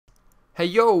Hey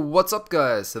yo, what's up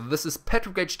guys? This is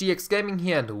PatrickHDxGaming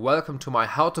here and welcome to my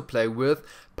how to play with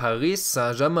Paris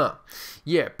Saint Germain.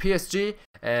 Yeah, PSG,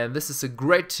 and this is a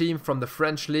great team from the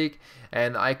French league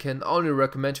and I can only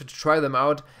recommend you to try them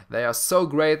out. They are so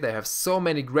great, they have so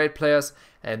many great players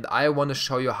and I want to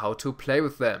show you how to play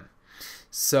with them.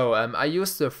 So I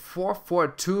used the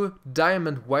 4-4-2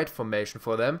 diamond white formation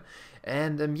for them.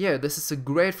 And yeah, this is a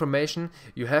great formation.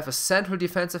 You have a central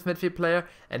defensive midfield player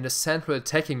and a central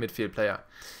attacking midfield player.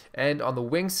 And on the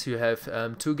wings you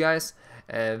have two guys.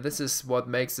 And this is what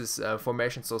makes this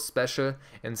formation so special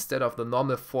instead of the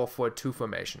normal 4-4-2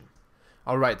 formation.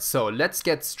 Alright, so let's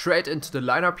get straight into the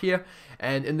lineup here.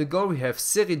 And in the goal we have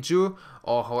Sirigu,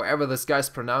 or however this guy's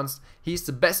pronounced. He's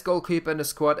the best goalkeeper in the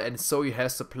squad and so he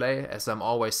has to play, as I'm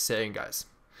always saying, guys.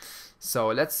 So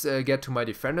let's get to my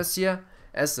defenders here.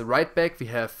 As the right back we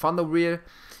have Van der Wiel,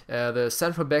 the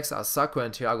central backs are Sako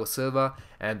and Thiago Silva,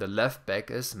 and the left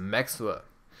back is Maxwell.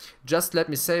 Just let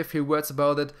me say a few words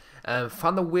about it.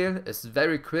 Van der Wiel is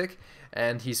very quick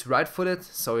and he's right-footed,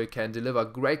 so he can deliver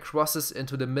great crosses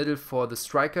into the middle for the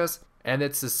strikers. And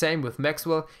it's the same with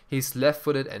Maxwell, he's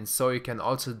left-footed and so he can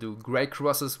also do great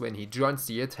crosses when he joins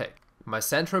the attack. My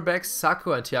central backs,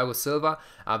 Sako and Thiago Silva,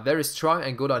 are very strong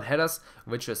and good on headers,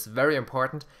 which is very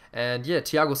important. And yeah,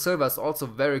 Thiago Silva is also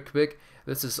very quick.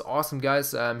 This is awesome,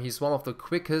 guys. He's one of the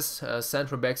quickest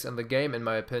central backs in the game, in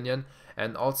my opinion,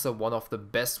 and also one of the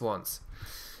best ones.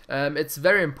 It's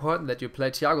very important that you play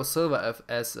Thiago Silva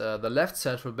as the left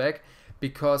central back,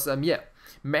 because yeah,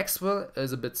 Maxwell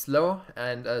is a bit slow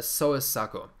and so is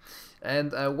Sako.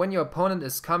 And when your opponent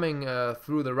is coming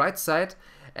through the right side,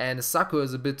 and Sako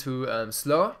is a bit too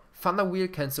slow, Van der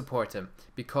Wiel can support him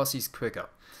because he's quicker.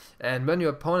 And when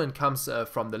your opponent comes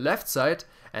from the left side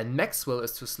and Maxwell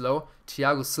is too slow,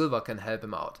 Thiago Silva can help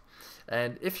him out.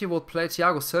 And if you would play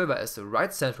Thiago Silva as the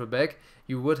right central back,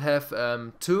 you would have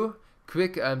two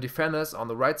quick defenders on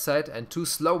the right side and two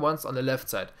slow ones on the left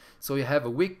side. So you have a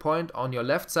weak point on your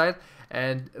left side,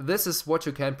 and this is what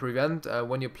you can prevent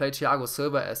when you play Thiago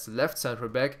Silva as the left central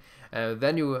back.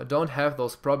 Then you don't have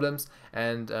those problems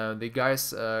and the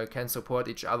guys can support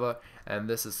each other, and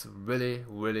this is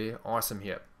really awesome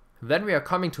here. Then we are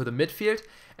coming to the midfield,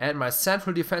 and my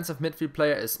central defensive midfield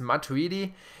player is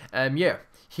Matuidi. Yeah,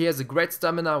 he has a great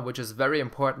stamina, which is very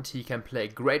important. He can play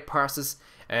great passes,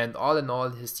 and all in all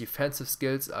his defensive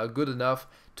skills are good enough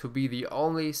to be the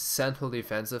only central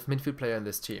defensive midfield player in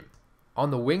this team. On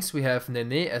the wings we have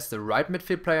Nene as the right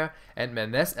midfield player and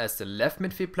Menez as the left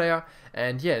midfield player.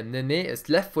 And yeah, Nene is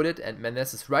left-footed and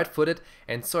Menez is right-footed,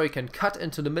 and so he can cut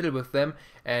into the middle with them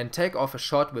and take off a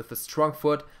shot with a strong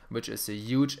foot, which is a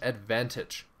huge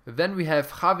advantage. Then we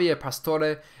have Javier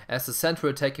Pastore as the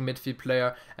central attacking midfield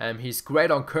player. He's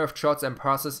great on curved shots and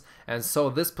passes, and so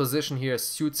this position here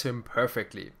suits him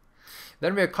perfectly.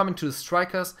 Then we are coming to the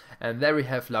strikers, and there we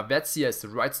have Lavezzi as the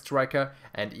right striker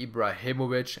and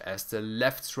Ibrahimovic as the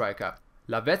left striker.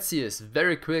 Lavezzi is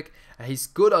very quick, he's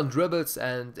good on dribbles,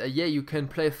 and yeah, you can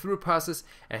play through passes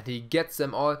and he gets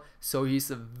them all, so he's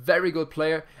a very good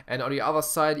player. And on the other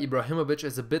side, Ibrahimovic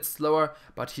is a bit slower,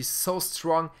 but he's so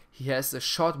strong. He has a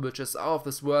shot which is out of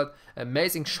this world,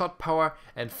 amazing shot power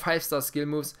and 5-star skill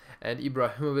moves, and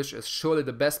Ibrahimovic is surely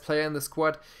the best player in the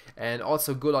squad and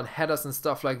also good on headers and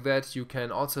stuff like that. You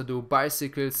can also do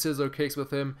bicycle scissor kicks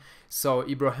with him, so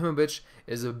Ibrahimovic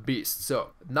is a beast. So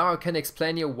now I can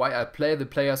explain you why I play the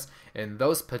players in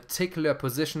those particular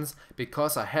positions,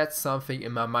 because I had something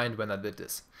in my mind when I did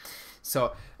this.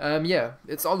 So yeah,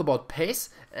 it's all about pace,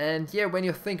 and yeah, when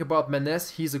you think about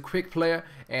Menez, he's a quick player,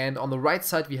 and on the right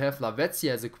side we have Lavezzi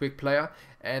as a quick player,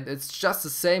 and it's just the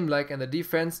same like in the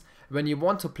defense. When you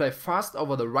want to play fast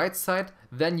over the right side,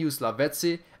 then use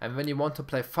Lavezzi, and when you want to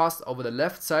play fast over the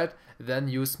left side, then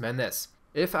use Menez.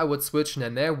 If I would switch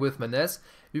Nene with Menez,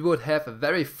 we would have a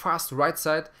very fast right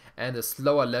side and a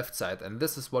slower left side, and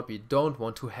this is what we don't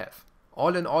want to have.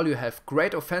 All in all, you have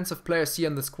great offensive players here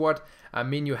in the squad. I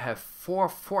mean, you have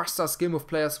 4-star skill move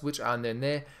players, which are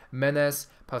Nene, Menez,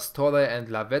 Pastore and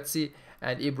Lavezzi,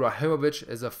 and Ibrahimovic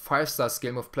is a 5-star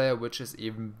skill move player, which is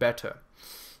even better.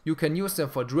 You can use them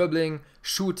for dribbling,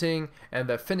 shooting, and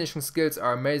their finishing skills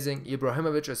are amazing.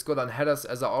 Ibrahimovic is good on headers,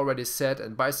 as I already said,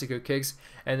 and bicycle kicks,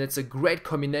 and it's a great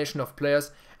combination of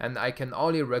players, and I can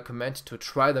only recommend to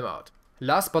try them out.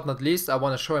 Last but not least, I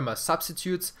want to show you my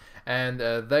substitutes, and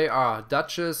they are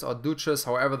Duchess or Duchess,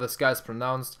 however this guy is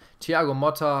pronounced, Thiago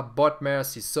Motta, Bodmer,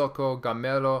 Sissoko,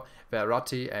 Gamero,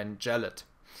 Verratti and Jallet.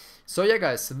 So yeah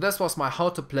guys, this was my how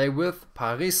to play with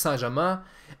Paris Saint Germain,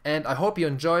 and I hope you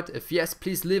enjoyed. If yes,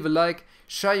 please leave a like,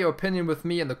 share your opinion with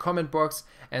me in the comment box,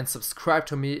 and subscribe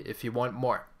to me if you want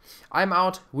more. I'm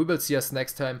out, we will see us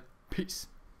next time. Peace.